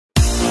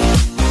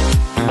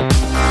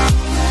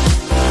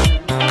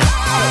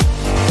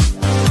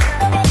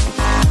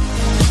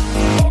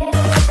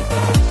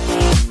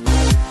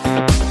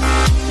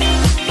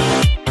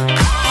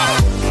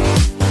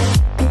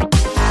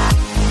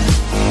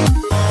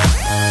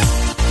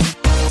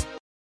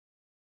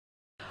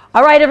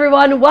All right,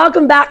 everyone,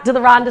 welcome back to the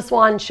Rhonda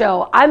Swan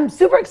Show. I'm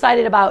super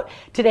excited about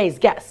today's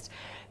guest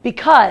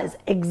because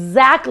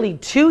exactly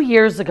 2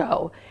 years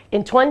ago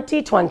in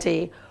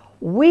 2020,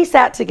 we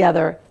sat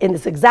together in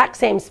this exact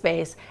same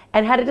space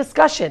and had a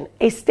discussion,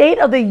 a State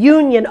of the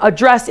Union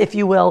address, if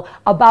you will,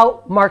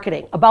 about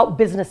marketing, about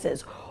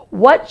businesses.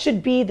 What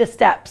should be the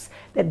steps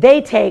that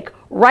they take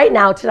right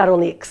now to not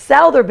only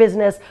excel their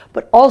business,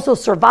 but also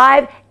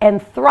survive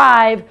and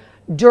thrive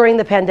during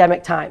the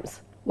pandemic times?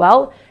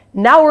 Well,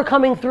 now we're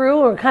coming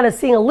through, we're kind of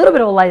seeing a little bit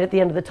of a light at the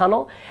end of the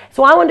tunnel.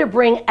 So I wanted to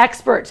bring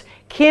expert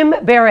Kim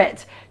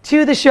Barrett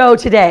to the show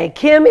today.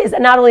 Kim is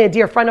not only a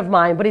dear friend of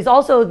mine, but he's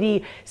also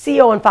the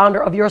CEO and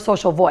founder of Your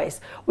Social Voice,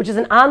 which is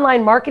an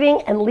online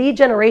marketing and lead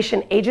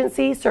generation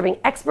agency serving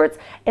experts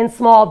and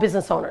small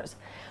business owners.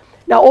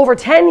 Now, over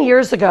 10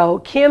 years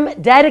ago,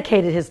 Kim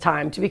dedicated his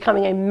time to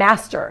becoming a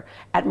master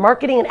at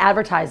marketing and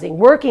advertising,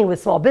 working with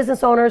small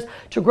business owners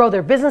to grow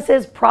their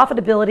businesses'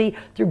 profitability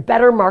through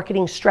better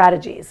marketing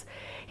strategies.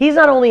 He's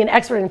not only an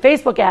expert in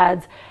Facebook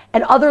ads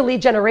and other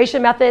lead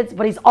generation methods,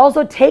 but he's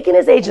also taken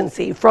his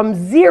agency from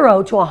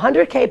 0 to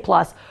 100K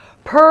plus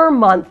per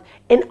month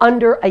in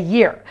under a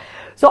year.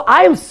 So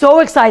I am so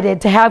excited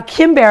to have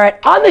Kim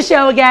Barrett on the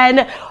show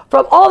again,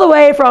 from all the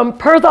way from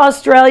Perth,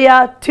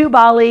 Australia to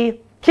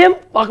Bali. Kim,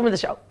 welcome to the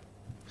show.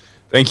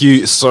 Thank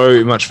you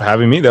so much for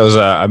having me. That was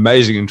an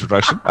amazing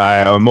introduction.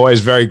 I'm always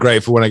very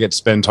grateful when I get to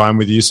spend time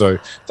with you. So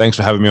thanks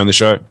for having me on the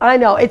show. I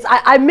know.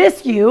 I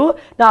miss you,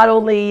 not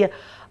only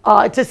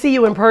to see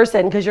you in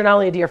person, because you're not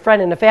only a dear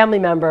friend and a family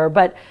member,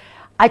 but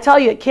I tell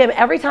you, Kim,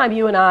 every time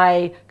you and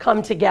I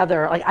come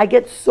together, like, I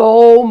get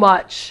so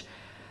much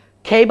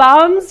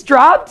K-bombs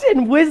dropped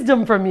and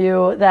wisdom from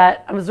you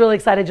that I was really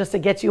excited just to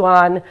get you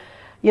on,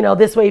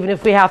 this way, even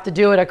if we have to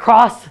do it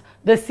across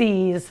the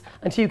seas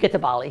until you get to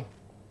Bali.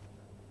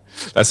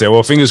 That's it.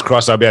 Well, fingers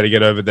crossed I'll be able to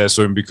get over there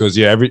soon, because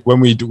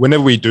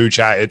whenever we do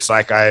chat, it's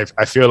like I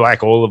feel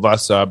like all of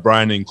us,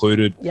 Brian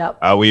included,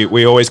 yep.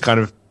 We always kind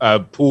of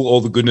pull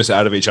all the goodness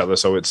out of each other,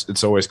 so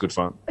it's always good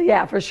fun.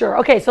 Yeah, for sure.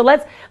 Okay, so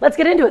let's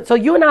get into it. So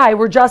you and I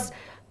were just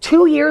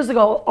 2 years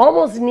ago,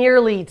 almost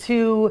nearly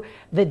to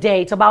the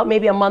date, about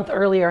maybe a month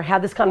earlier,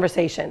 had this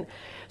conversation.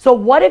 So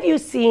what have you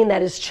seen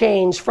that has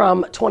changed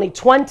from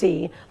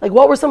 2020? Like,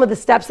 what were some of the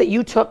steps that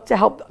you took to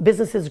help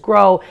businesses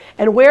grow?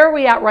 And where are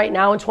we at right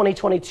now in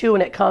 2022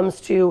 when it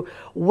comes to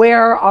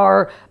where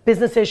our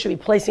businesses should be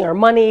placing our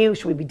money?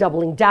 Should we be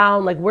doubling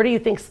down? Like, where do you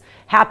think's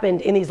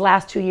happened in these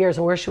last 2 years,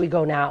 and where should we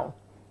go now?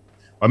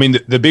 I mean,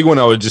 the big one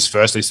I would just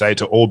firstly say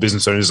to all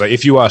business owners, like,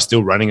 if you are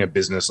still running a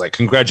business, like,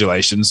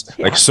 congratulations.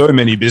 Yeah. Like, so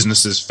many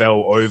businesses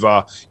fell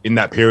over in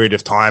that period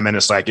of time, and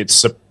it's like,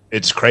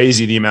 it's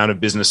crazy the amount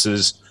of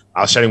businesses.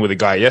 I was chatting with a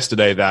guy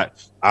yesterday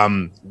that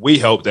we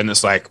helped, and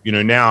it's like,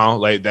 now,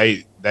 like,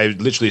 they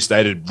literally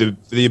stated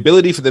the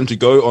ability for them to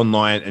go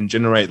online and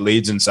generate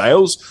leads and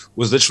sales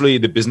was literally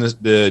the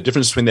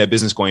difference between their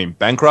business going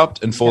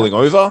bankrupt and falling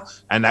over,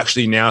 and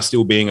actually now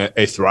still being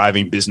a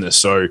thriving business.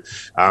 So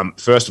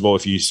first of all,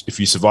 if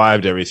you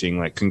survived everything,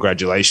 like,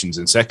 congratulations.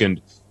 And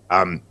second,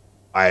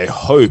 I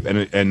hope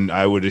and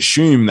I would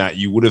assume that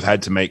you would have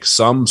had to make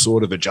some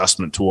sort of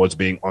adjustment towards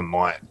being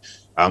online,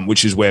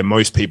 which is where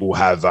most people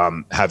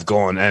have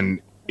gone. And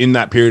in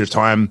that period of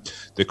time,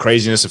 the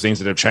craziness of things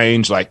that have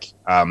changed, like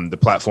the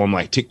platform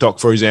like TikTok,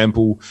 for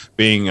example,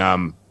 being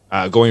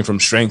going from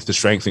strength to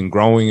strength and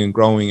growing and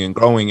growing and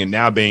growing, and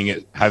now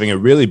having a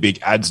really big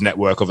ads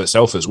network of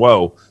itself as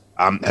well,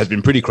 has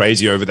been pretty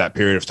crazy over that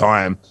period of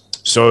time.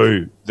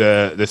 So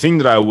the thing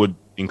that I would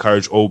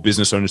encourage all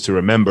business owners to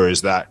remember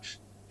is that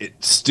it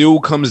still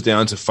comes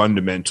down to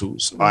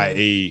fundamentals,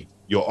 i.e.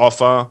 your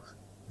offer,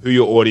 who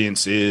your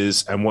audience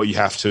is, and what you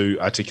have to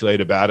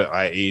articulate about it,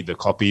 i.e. the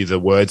copy, the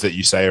words that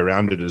you say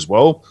around it as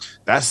well.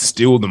 That's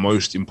still the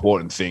most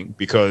important thing,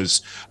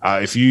 because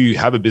if you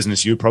have a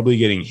business, you're probably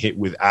getting hit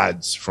with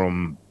ads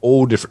from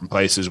all different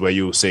places where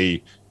you'll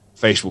see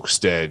Facebook's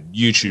dead,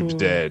 YouTube's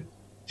dead,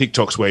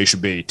 TikTok's where you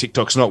should be,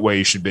 TikTok's not where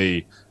you should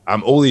be,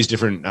 all these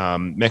different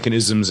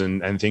mechanisms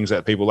and things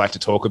that people like to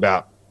talk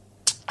about.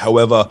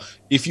 However,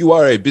 if you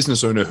are a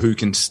business owner who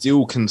can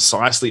still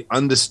concisely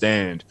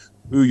understand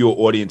who your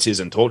audience is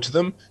and talk to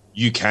them,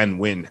 you can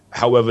win.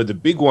 However, the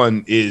big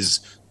one is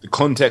the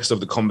context of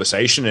the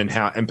conversation and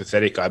how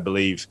empathetic I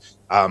believe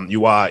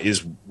you are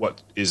is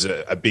what is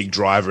a big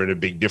driver and a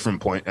big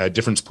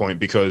difference point,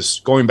 because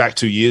going back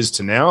 2 years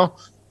to now,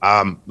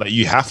 like,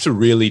 you have to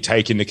really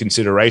take into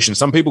consideration.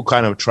 Some people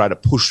kind of try to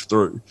push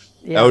through.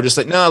 Yeah. They were just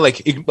like, no,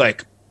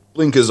 like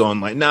blinkers on,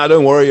 like, nah,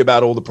 don't worry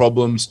about all the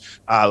problems,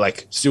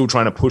 like, still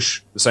trying to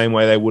push the same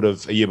way they would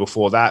have a year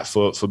before that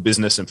for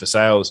business and for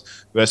sales,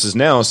 versus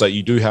now it's like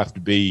you do have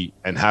to be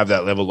and have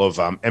that level of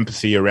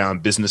empathy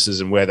around businesses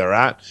and where they're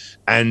at,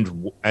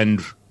 and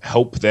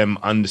help them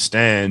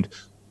understand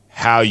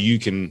how you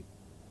can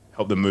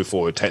help them move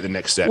forward, take the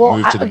next step, well,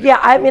 move to the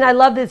I mean, I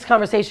love this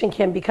conversation,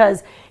 Kim,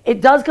 because it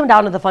does come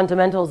down to the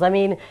fundamentals. I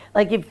mean,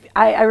 like, if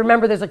I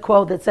remember there's a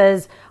quote that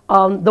says,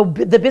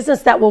 the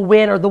business that will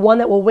win, or the one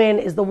that will win,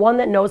 is the one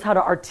that knows how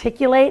to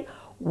articulate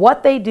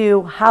what they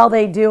do, how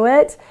they do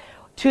it,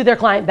 to their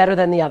client better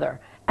than the other.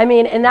 I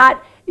mean, and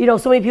that,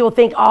 so many people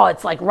think, oh,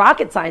 it's like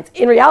rocket science.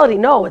 In reality,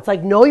 no, it's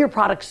like know your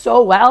product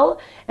so well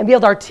and be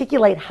able to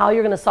articulate how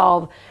you're going to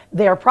solve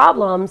their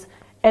problems,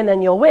 and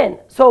then you'll win.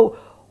 So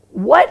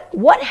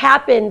what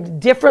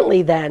happened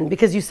differently then?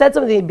 Because you said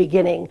something in the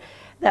beginning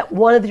that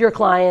one of your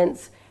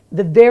clients,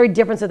 the very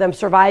difference of them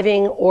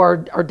surviving or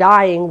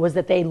dying was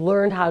that they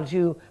learned how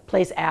to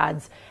place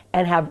ads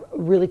and have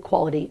really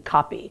quality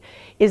copy.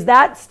 Is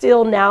that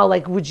still now,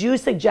 like, would you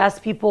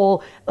suggest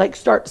people like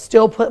start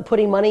still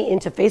putting money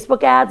into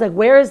Facebook ads? Like,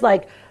 where is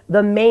like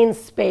the main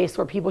space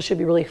where people should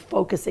be really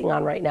focusing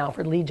on right now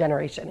for lead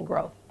generation and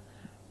growth?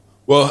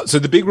 Well, so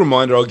the big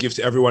reminder I'll give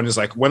to everyone is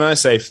like, when I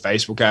say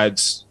Facebook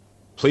ads,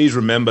 please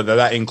remember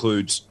that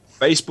includes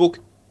Facebook,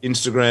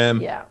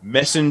 Instagram,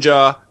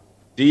 Messenger,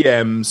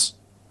 DMs,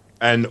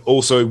 and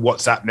also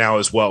WhatsApp now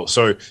as well.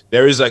 So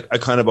there is like a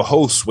kind of a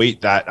whole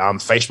suite that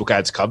Facebook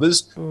ads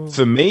covers.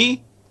 For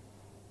me,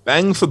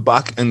 bang for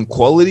buck and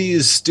quality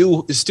is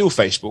still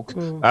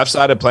Facebook. I've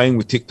started playing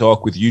with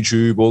TikTok, with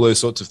YouTube, all those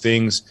sorts of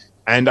things.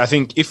 And I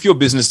think if your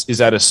business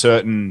is at a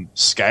certain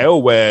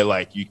scale where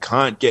like you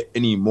can't get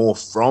any more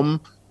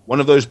from one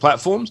of those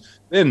platforms,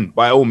 then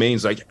by all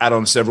means, like add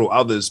on several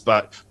others.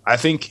 But I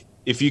think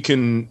if you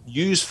can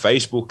use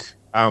Facebook,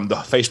 the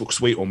Facebook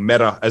suite, or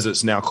Meta as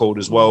it's now called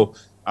as well,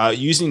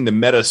 using the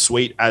Meta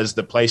suite as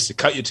the place to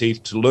cut your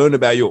teeth, to learn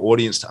about your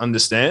audience, to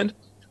understand,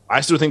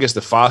 I still think it's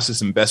the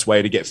fastest and best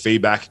way to get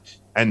feedback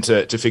and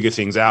to figure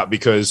things out.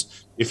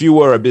 Because if you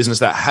were a business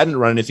that hadn't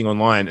run anything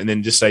online and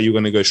then just say you're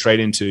going to go straight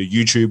into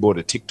YouTube or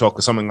to TikTok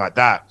or something like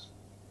that,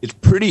 it's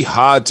pretty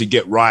hard to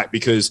get right,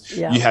 because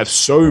you have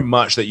so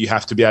much that you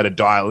have to be able to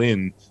dial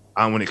in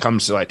when it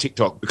comes to like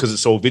TikTok, because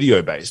it's all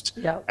video based,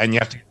 and you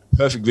have to get the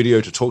perfect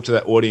video to talk to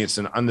that audience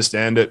and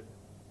understand it.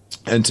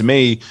 And to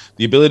me,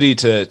 the ability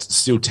to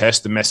still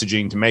test the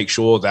messaging to make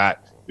sure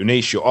that your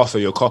niche, your offer,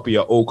 your copy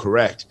are all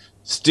correct,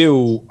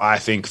 still, I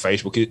think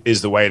Facebook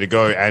is the way to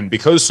go. And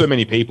because so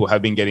many people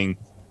have been getting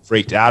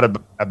freaked out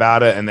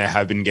about it, and they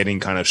have been getting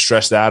kind of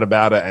stressed out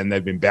about it, and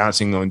they've been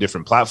bouncing on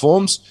different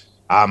platforms,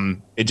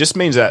 it just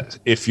means that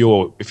if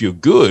you're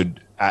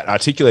good at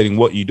articulating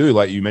what you do,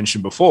 like you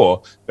mentioned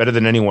before, better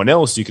than anyone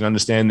else, you can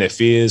understand their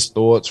fears,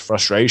 thoughts,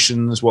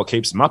 frustrations, what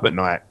keeps them up at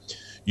night,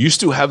 you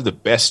still have the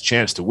best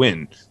chance to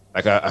win.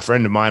 Like a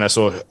friend of mine, I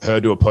saw her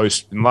do a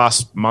post in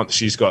last month.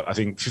 She's got, I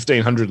think,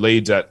 1,500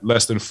 leads at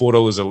less than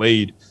 $4 a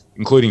lead,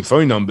 including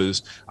phone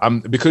numbers,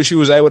 because she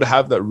was able to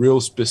have that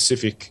real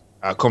specific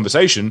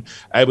conversation,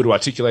 able to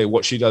articulate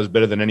what she does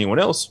better than anyone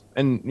else.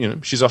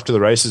 And, she's off to the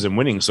races and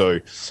winning. So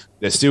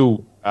there's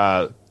still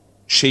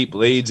cheap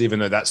leads, even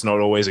though that's not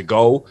always a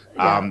goal.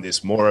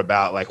 It's more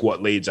about like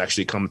what leads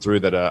actually come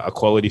through that are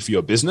quality for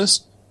your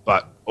business.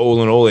 But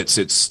all in all,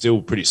 it's still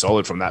pretty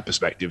solid from that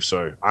perspective.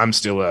 So I'm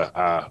still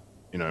a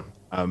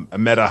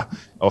Meta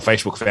or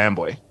Facebook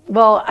fanboy.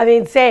 Well, I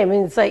mean, same. I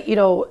mean, it's like,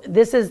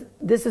 this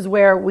is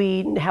where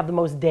we have the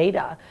most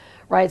data,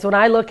 right? So when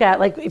I look at,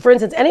 like, for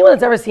instance, anyone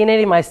that's ever seen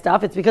any of my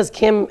stuff, it's because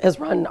Kim has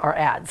run our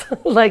ads.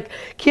 Like,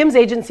 Kim's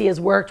agency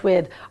has worked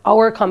with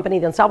our company,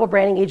 the Unstoppable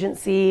Branding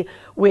Agency,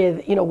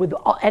 with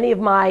any of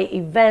my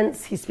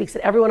events. He speaks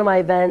at every one of my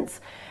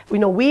events.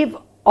 We've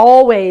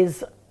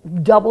always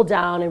double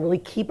down and really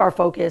keep our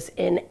focus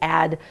in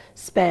ad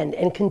spend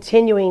and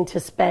continuing to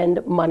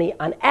spend money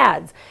on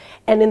ads.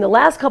 And in the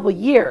last couple of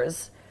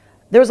years,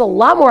 there's a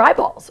lot more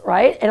eyeballs,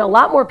 right? And a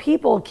lot more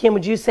people, Kim,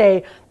 would you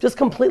say, just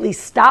completely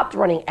stopped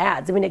running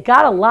ads? I mean, it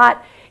got a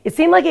lot, it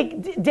seemed like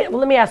it did. Well,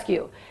 let me ask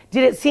you,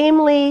 did it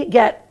seemingly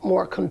get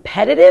more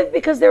competitive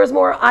because there was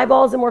more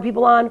eyeballs and more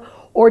people on,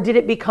 or did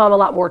it become a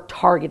lot more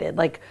targeted?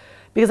 Like,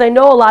 because I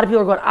know a lot of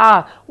people are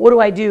going, what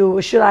do I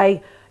do? Should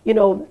I,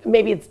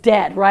 maybe it's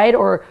dead, right?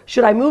 Or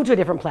should I move to a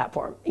different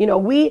platform?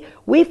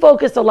 We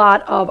focused a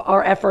lot of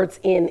our efforts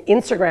in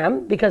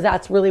Instagram, because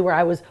that's really where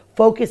I was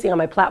focusing on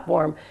my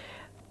platform.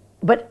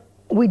 But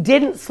we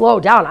didn't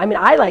slow down. I mean,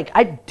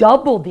 I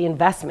doubled the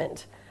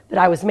investment that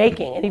I was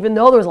making. And even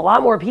though there was a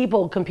lot more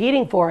people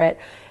competing for it,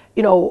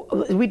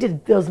 we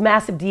did those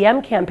massive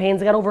DM campaigns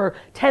that got over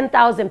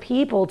 10,000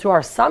 people to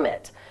our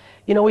summit.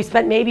 We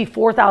spent maybe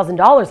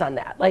 $4,000 on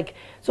that. Like,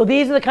 so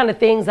these are the kind of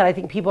things that I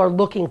think people are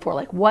looking for.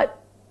 Like, what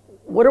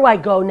do I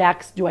go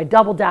next? Do I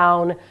double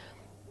down?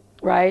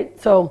 Right?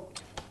 So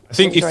I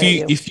think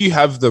if you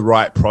have the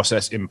right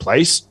process in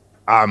place,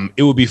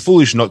 it would be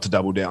foolish not to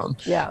double down.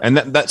 Yeah. And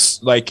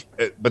that's like,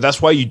 but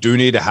that's why you do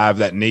need to have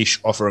that niche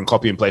offer and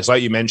copy in place.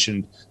 Like you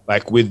mentioned,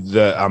 like with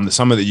the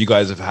summit that you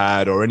guys have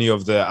had, or any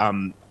of the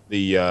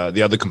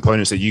other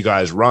components that you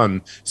guys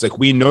run, it's like,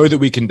 we know that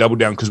we can double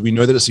down because we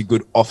know that it's a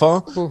good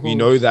offer. Mm-hmm. We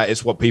know that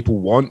it's what people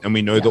want, and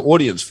we know the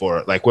audience for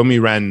it. Like when we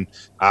ran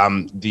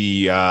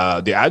the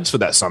ads for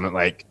that summit,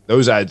 like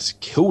those ads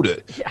killed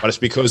it. Yeah. But it's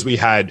because we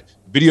had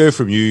video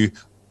from you,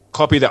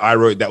 copy that I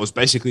wrote that was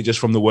basically just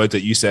from the words that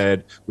you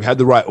said. We had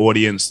the right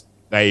audience.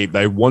 They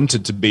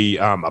wanted to be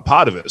a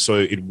part of it. So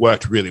it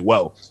worked really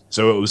well.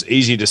 So it was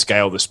easy to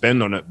scale the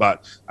spend on it.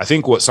 But I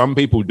think what some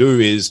people do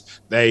is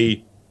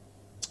they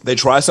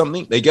try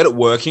something, they get it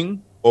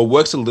working, or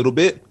works a little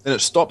bit, then it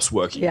stops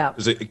working Yeah.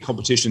 because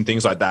competition,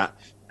 things like that.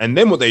 And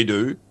then what they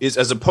do is,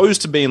 as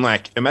opposed to being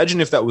like,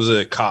 imagine if that was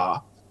a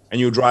car and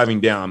you're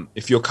driving down,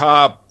 if your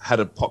car had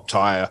a pop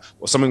tire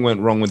or something went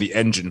wrong with the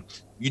engine,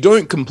 you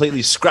don't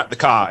completely scrap the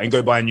car and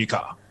go buy a new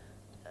car.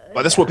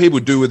 But that's what people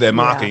do with their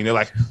marketing. They're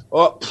like,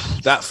 oh,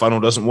 that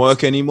funnel doesn't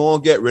work anymore.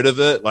 Get rid of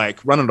it.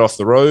 Like, run it off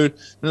the road.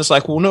 And it's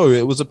like, well, no,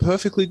 it was a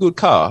perfectly good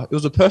car. It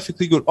was a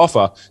perfectly good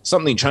offer.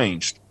 Something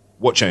changed.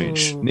 What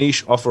changed?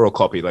 Niche, offer, or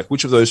copy? Like,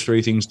 which of those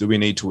three things do we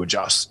need to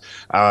adjust?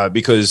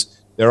 Because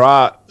there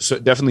are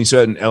definitely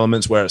certain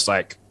elements where it's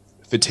like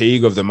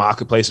fatigue of the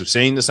marketplace of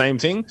seeing the same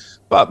thing.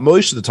 But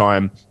most of the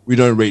time, we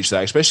don't reach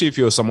that, especially if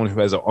you're someone who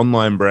has an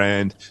online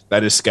brand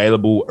that is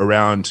scalable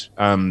around,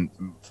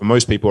 for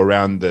most people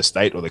around the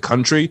state or the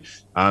country.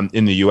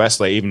 In the US,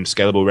 like even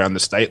scalable around the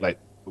state, like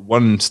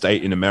one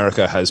state in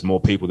America has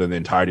more people than the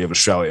entirety of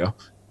Australia.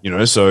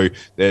 So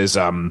there's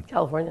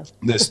California.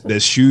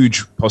 there's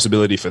huge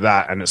possibility for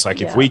that. And it's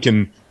like, if we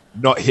can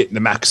not hit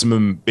the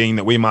maximum being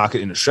that we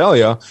market in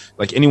Australia,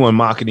 like anyone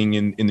marketing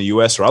in the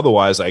US or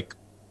otherwise, like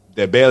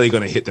they're barely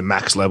going to hit the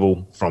max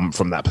level from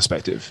that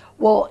perspective.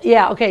 Well,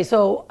 yeah. Okay.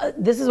 So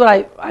this is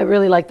what I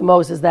really like the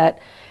most is that,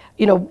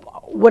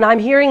 when I'm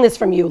hearing this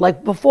from you,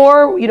 like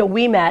before,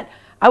 we met,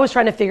 I was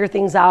trying to figure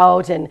things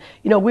out, and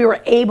I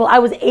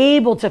was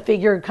able to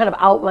figure kind of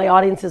out what my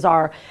audiences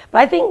are.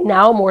 But I think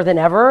now more than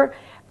ever,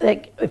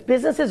 like if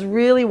businesses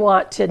really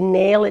want to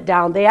nail it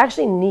down, they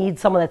actually need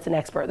someone that's an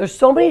expert. There's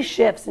so many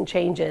shifts and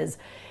changes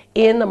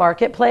in the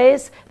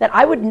marketplace that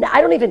I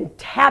don't even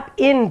tap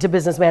into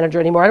Business Manager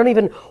anymore. I don't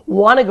even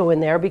want to go in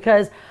there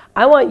because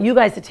I want you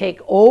guys to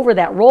take over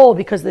that role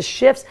because the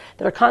shifts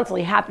that are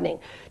constantly happening.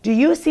 Do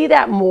you see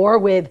that more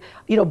with,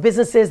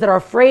 businesses that are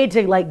afraid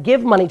to like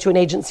give money to an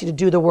agency to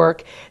do the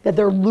work, that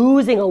they're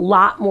losing a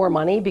lot more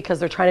money because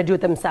they're trying to do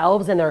it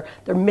themselves and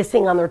they're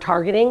missing on their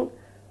targeting?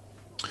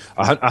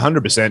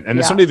 100%. And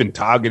it's not even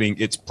targeting,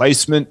 it's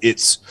placement.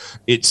 It's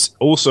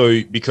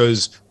also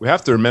because we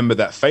have to remember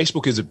that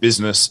Facebook is a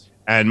business,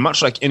 and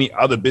much like any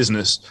other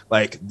business,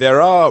 like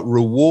there are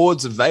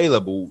rewards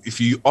available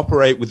if you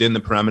operate within the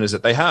parameters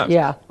that they have.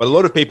 Yeah. But a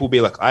lot of people will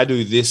be like, I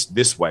do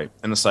this way.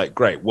 And it's like,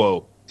 great.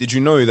 Well, did you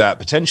know that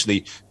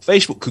potentially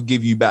Facebook could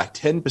give you back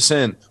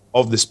 10%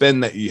 of the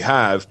spend that you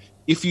have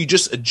if you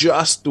just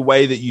adjust the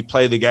way that you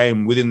play the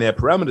game within their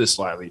parameters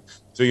slightly?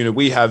 So,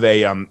 we have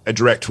a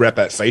direct rep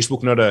at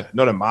Facebook,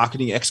 not a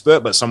marketing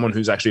expert, but someone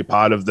who's actually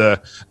part of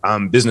the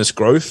business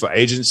growth for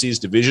agencies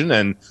division.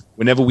 And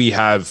whenever we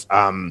have,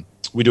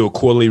 we do a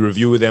quarterly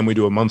review with them, we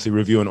do a monthly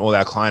review on all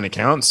our client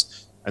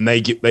accounts, and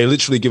they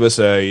literally give us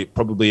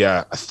probably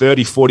a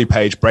 30, 40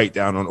 page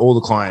breakdown on all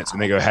the clients.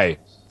 And they go, hey,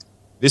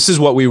 this is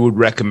what we would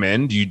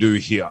recommend you do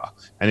here.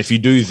 And if you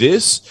do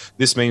this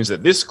means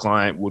that this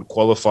client would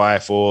qualify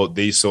for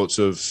these sorts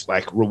of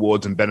like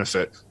rewards and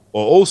benefit.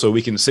 Or also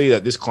we can see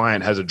that this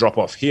client has a drop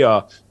off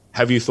here.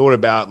 Have you thought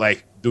about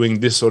like doing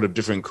this sort of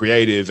different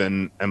creative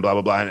and blah,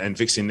 blah, blah, and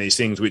fixing these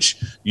things,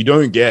 which you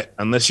don't get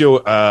unless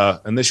your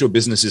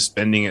business is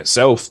spending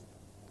itself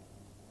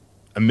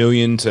 $1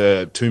 million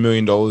to $2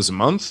 million a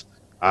month.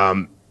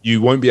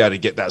 You won't be able to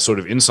get that sort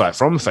of insight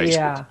from Facebook.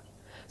 Yeah.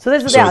 So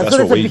this is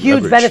a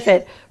huge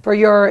benefit for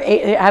your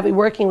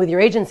working with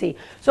your agency.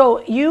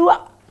 So you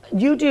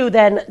do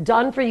then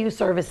done for you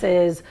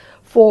services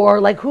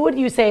for like, who would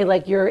you say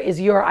like is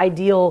your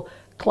ideal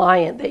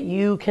client that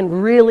you can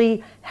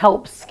really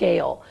help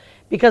scale?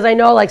 Because I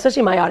know, like,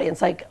 especially my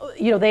audience, like,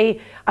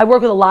 I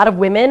work with a lot of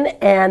women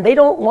and they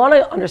don't want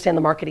to understand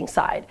the marketing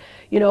side,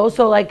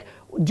 so like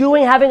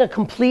having a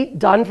complete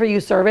done for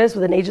you service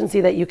with an agency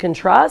that you can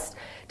trust,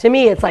 to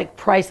me, it's like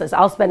priceless.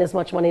 I'll spend as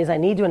much money as I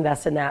need to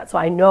invest in that. So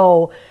I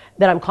know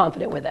that I'm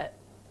confident with it.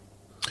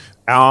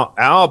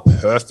 Our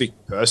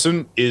perfect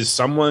person is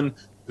someone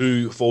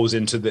who falls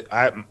into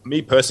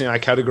me personally, I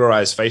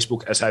categorize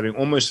Facebook as having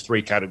almost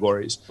three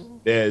categories.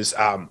 There's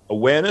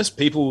awareness,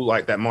 people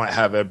like that might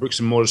have a bricks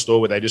and mortar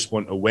store where they just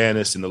want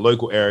awareness in the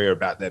local area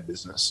about their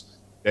business.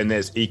 Then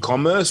there's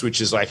e-commerce,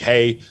 which is like,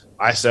 hey,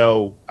 I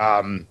sell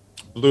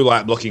blue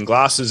light blocking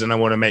glasses and I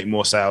want to make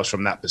more sales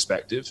from that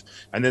perspective.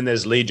 And then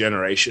there's lead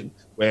generation,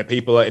 where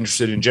people are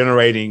interested in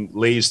generating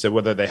leads to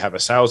whether they have a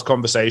sales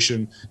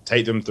conversation,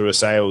 take them through a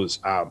sales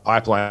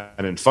pipeline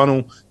and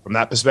funnel from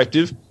that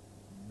perspective.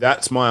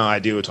 That's my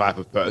ideal type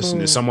of person,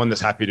 is someone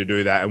that's happy to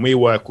do that. And we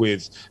work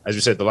with, as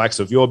you said, the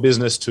likes of your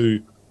business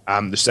to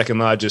the second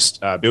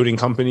largest building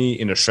company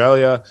in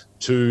Australia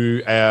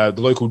to the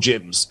local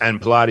gyms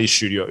and Pilates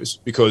studios,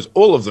 because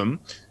all of them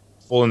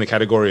fall in the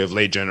category of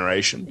lead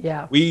generation.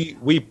 Yeah.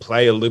 We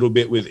play a little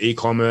bit with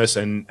e-commerce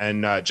and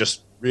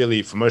just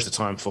really for most of the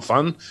time for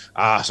fun.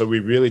 So we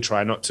really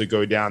try not to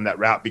go down that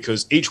route,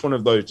 because each one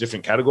of those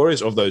different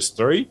categories of those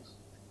three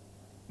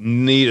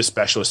need a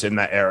specialist in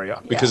that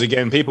area. Because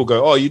again, people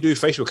go, oh, you do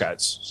Facebook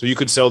ads, so you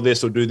could sell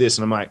this or do this.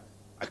 And I'm like,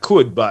 I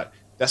could, but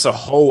that's a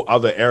whole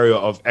other area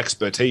of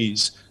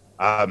expertise.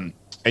 And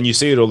you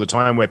see it all the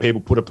time where people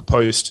put up a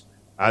post.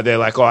 They're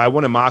like, oh, I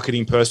want a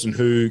marketing person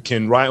who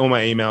can write all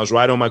my emails,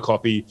 write all my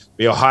copy,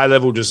 be a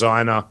high-level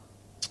designer,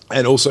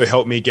 and also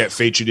help me get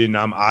featured in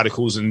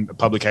articles and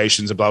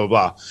publications and blah, blah,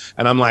 blah.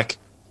 And I'm like,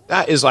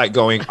 that is like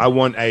going, I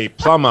want a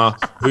plumber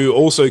who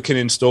also can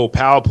install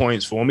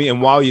PowerPoints for me. And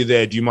while you're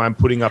there, do you mind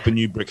putting up a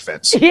new brick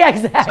fence? Yeah,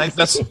 exactly.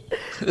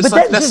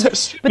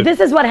 But this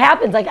is what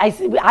happens. Like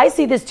I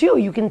see this too.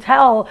 You can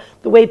tell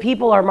the way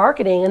people are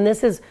marketing, and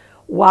this is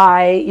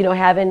why, you know,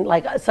 having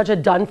like such a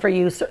done for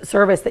you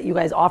service that you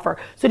guys offer.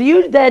 So do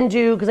you then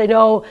do, because I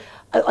know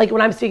like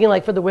when I'm speaking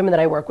like for the women that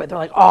I work with, they're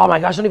like, oh my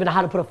gosh, I don't even know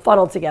how to put a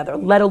funnel together,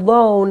 let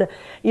alone,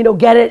 you know,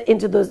 get it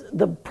into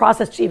the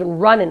process to even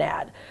run an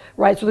ad,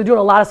 right? So they're doing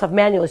a lot of stuff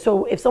manually.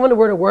 So if someone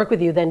were to work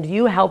with you, then do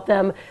you help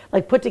them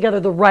like put together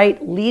the right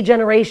lead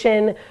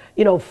generation,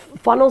 you know,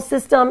 funnel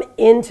system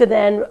into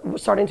then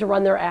starting to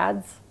run their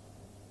ads?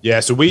 Yeah,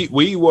 so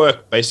we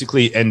work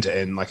basically end to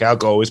end. Like our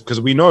goal is,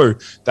 because we know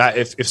that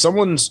if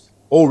someone's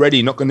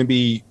already not going to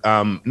be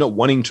not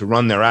wanting to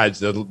run their ads,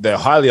 they're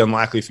highly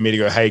unlikely for me to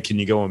go, hey, can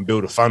you go and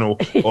build a funnel,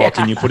 or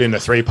can you put in a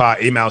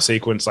 3-part email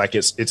sequence? Like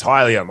it's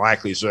highly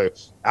unlikely. So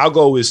our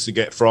goal is to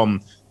get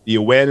from the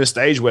awareness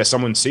stage where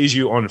someone sees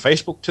you on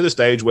Facebook to the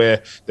stage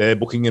where they're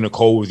booking in a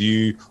call with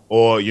you,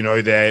 or, you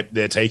know,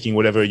 they're taking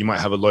whatever, you might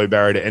have a low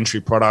barrier to entry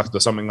product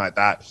or something like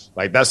that.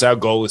 Like that's our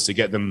goal, is to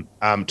get them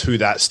to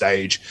that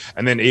stage.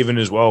 And then even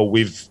as well,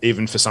 we've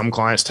even for some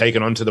clients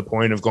taken on to the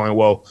point of going,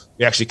 well,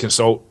 we actually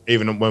consult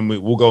even when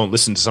we'll go and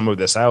listen to some of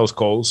their sales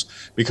calls,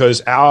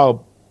 because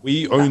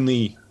we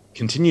only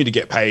continue to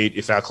get paid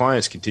if our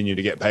clients continue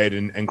to get paid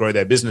and grow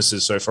their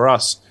businesses. So for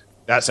us,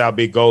 that's our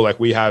big goal. Like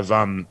we have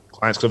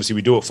clients, because obviously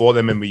we do it for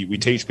them, and we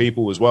teach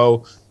people as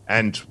well.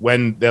 And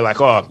when they're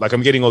like, oh, like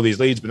I'm getting all these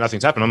leads, but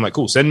nothing's happened, I'm like,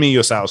 cool, send me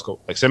your sales call.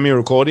 Like send me a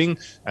recording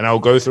and I'll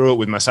go through it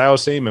with my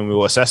sales team and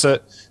we'll assess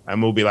it.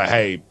 And we'll be like,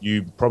 hey,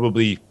 you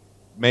probably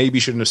maybe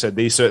shouldn't have said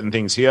these certain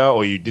things here,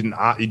 or you didn't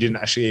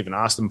actually even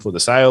ask them for the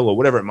sale, or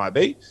whatever it might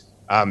be.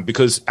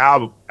 Because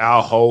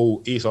our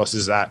whole ethos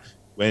is that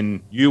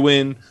when you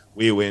win,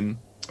 we win.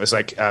 It's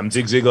like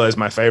Zig Ziglar is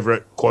my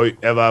favorite quote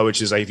ever,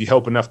 which is like, if you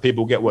help enough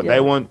people get what they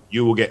want,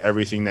 you will get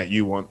everything that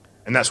you want.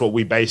 And that's what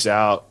we base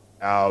our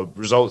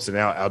results and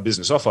our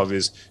business off of,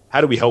 is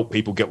how do we help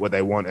people get what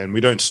they want? And we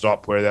don't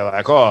stop where they're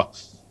like, oh,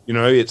 you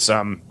know, it's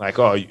like,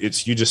 oh,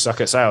 it's you just suck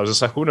at sales.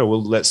 It's like, well, no,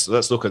 well, let's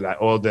look at that.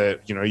 Or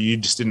you know, you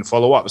just didn't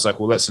follow up. It's like,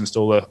 well, let's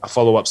install a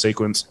follow-up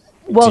sequence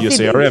to your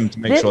CRM to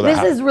make sure that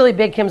happens. This is really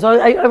big, Kim. So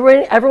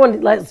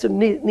everyone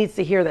needs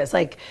to hear this.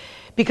 Like,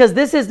 because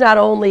this is not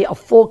only a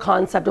full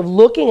concept of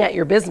looking at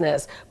your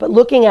business, but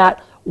looking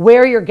at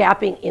where you're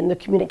gapping in the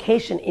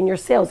communication, in your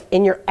sales,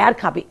 in your ad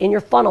copy, in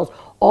your funnels,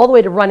 all the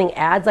way to running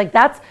ads. Like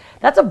that's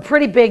a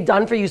pretty big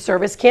done for you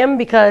service, Kim,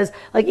 because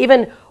like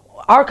even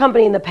our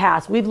company in the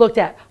past, we've looked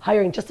at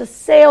hiring just a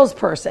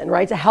salesperson,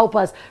 right, to help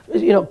us,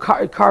 you know,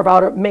 carve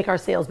out or make our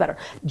sales better.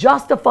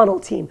 Just a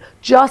funnel team,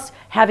 just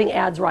having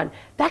ads run.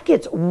 That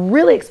gets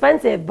really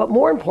expensive, but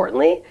more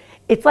importantly,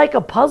 it's like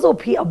a puzzle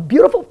piece, a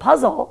beautiful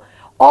puzzle,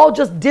 all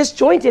just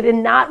disjointed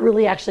and not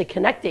really actually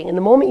connecting. And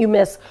the moment you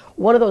miss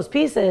one of those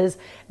pieces,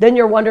 then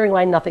you're wondering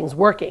why nothing's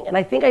working. And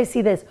I think I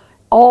see this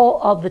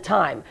all of the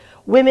time.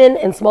 Women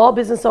and small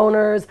business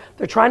owners,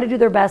 they're trying to do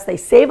their best. They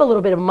save a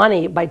little bit of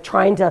money by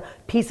trying to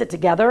piece it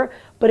together,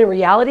 but in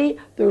reality,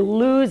 they're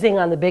losing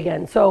on the big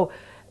end. So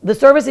the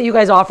service that you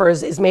guys offer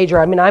is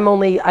major. I mean,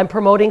 I'm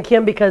promoting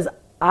Kim because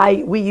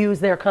we use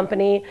their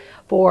company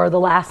for the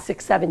last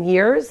 6-7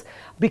 years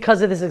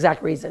because of this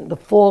exact reason, the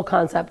full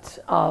concept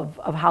of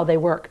how they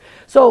work.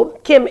 So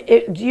Kim,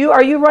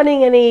 are you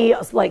running any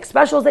like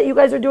specials that you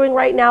guys are doing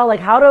right now?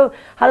 Like how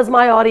does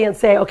my audience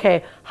say,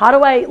 okay, how do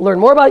I learn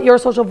more about your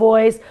social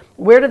voice?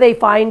 Where do they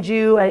find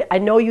you? I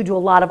know you do a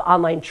lot of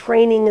online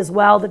training as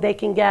well that they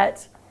can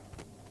get.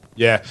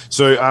 Yeah,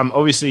 so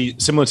obviously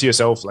similar to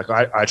yourself, like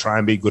I try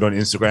and be good on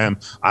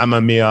Instagram. I'm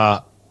a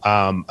mere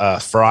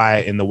fry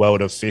in the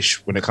world of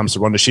fish when it comes to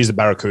Rhonda. She's a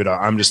barracuda.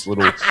 I'm just a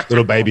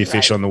little baby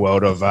fish on the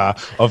world of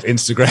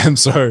Instagram.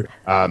 So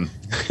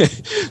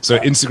so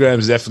Instagram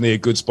is definitely a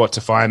good spot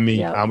to find me.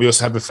 Yeah. We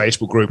also have a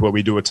Facebook group where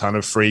we do a ton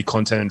of free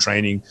content and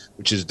training,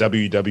 which is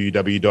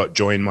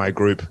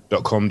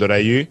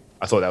www.joinmygroup.com.au.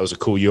 I thought that was a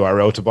cool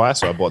URL to buy,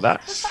 so I bought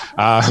that.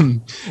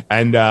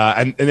 And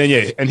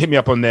then hit me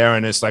up on there.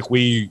 And it's like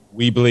we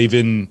believe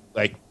in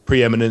like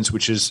preeminence,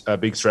 which is a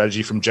big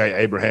strategy from Jay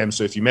Abraham.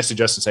 So if you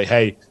message us and say,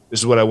 hey, this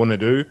is what I want to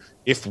do,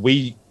 if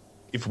we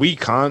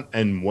can't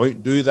and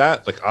won't do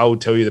that, like I will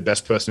tell you the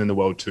best person in the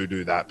world to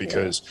do that,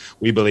 because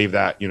we believe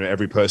that, you know,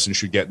 every person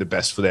should get the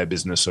best for their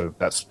business. So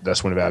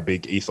that's one of our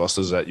big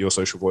ethoses at Your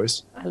Social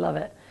Voice. I love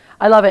it.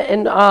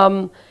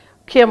 And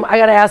Kim, I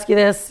got to ask you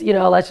this, you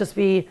know, let's just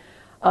be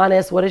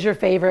honest. What is your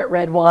favorite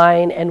red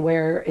wine and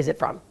where is it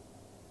from?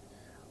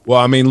 Well,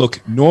 I mean,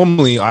 look,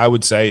 normally I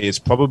would say it's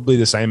probably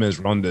the same as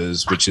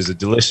Rhonda's, which is a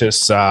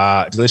delicious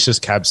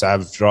Cab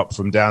Sav drop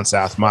from down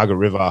south, Margaret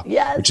River,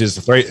 which is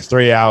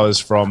 3 hours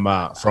from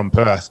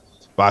Perth.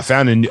 But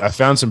I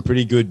found some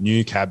pretty good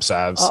new Cab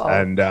Savs,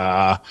 and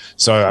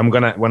so I'm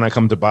gonna, when I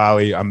come to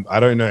Bali, I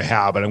don't know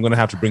how, but I'm gonna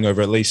have to bring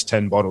over at least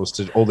 10 bottles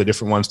to all the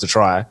different ones to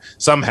try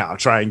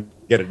and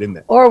get it in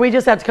there. Or we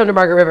just have to come to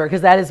Margaret River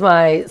because that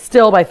is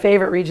still my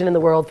favorite region in the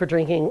world for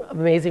drinking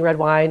amazing red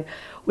wine.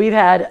 We've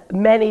had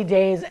many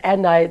days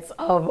and nights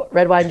of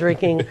red wine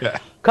drinking,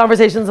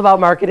 conversations about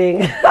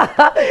marketing,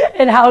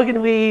 and how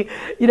can we,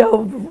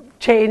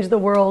 change the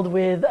world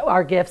with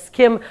our gifts.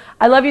 Kim,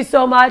 I love you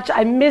so much.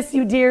 I miss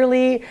you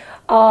dearly.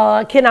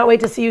 Cannot wait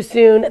to see you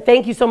soon.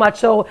 Thank you so much.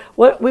 So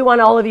what we want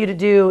all of you to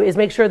do is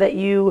make sure that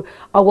you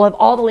will have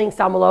all the links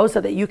down below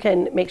so that you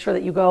can make sure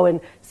that you go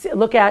and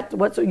look at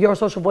what Your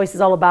Social Voice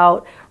is all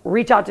about.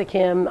 Reach out to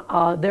Kim.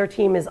 Their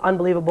team is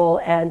unbelievable.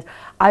 And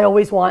I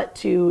always want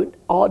to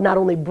not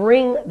only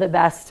bring the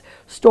best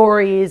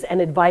stories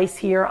and advice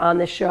here on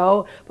the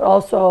show, but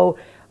also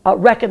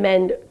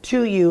recommend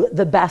to you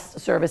the best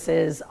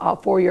services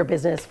for your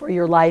business, for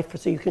your life,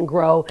 so you can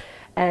grow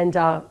and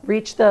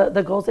reach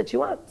the goals that you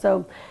want.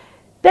 So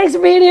thanks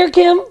for being here,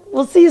 Kim.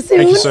 We'll see you soon.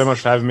 Thank you so much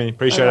for having me.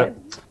 Appreciate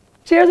it.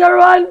 Cheers,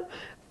 everyone.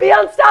 Be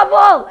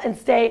unstoppable and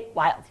stay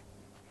wild.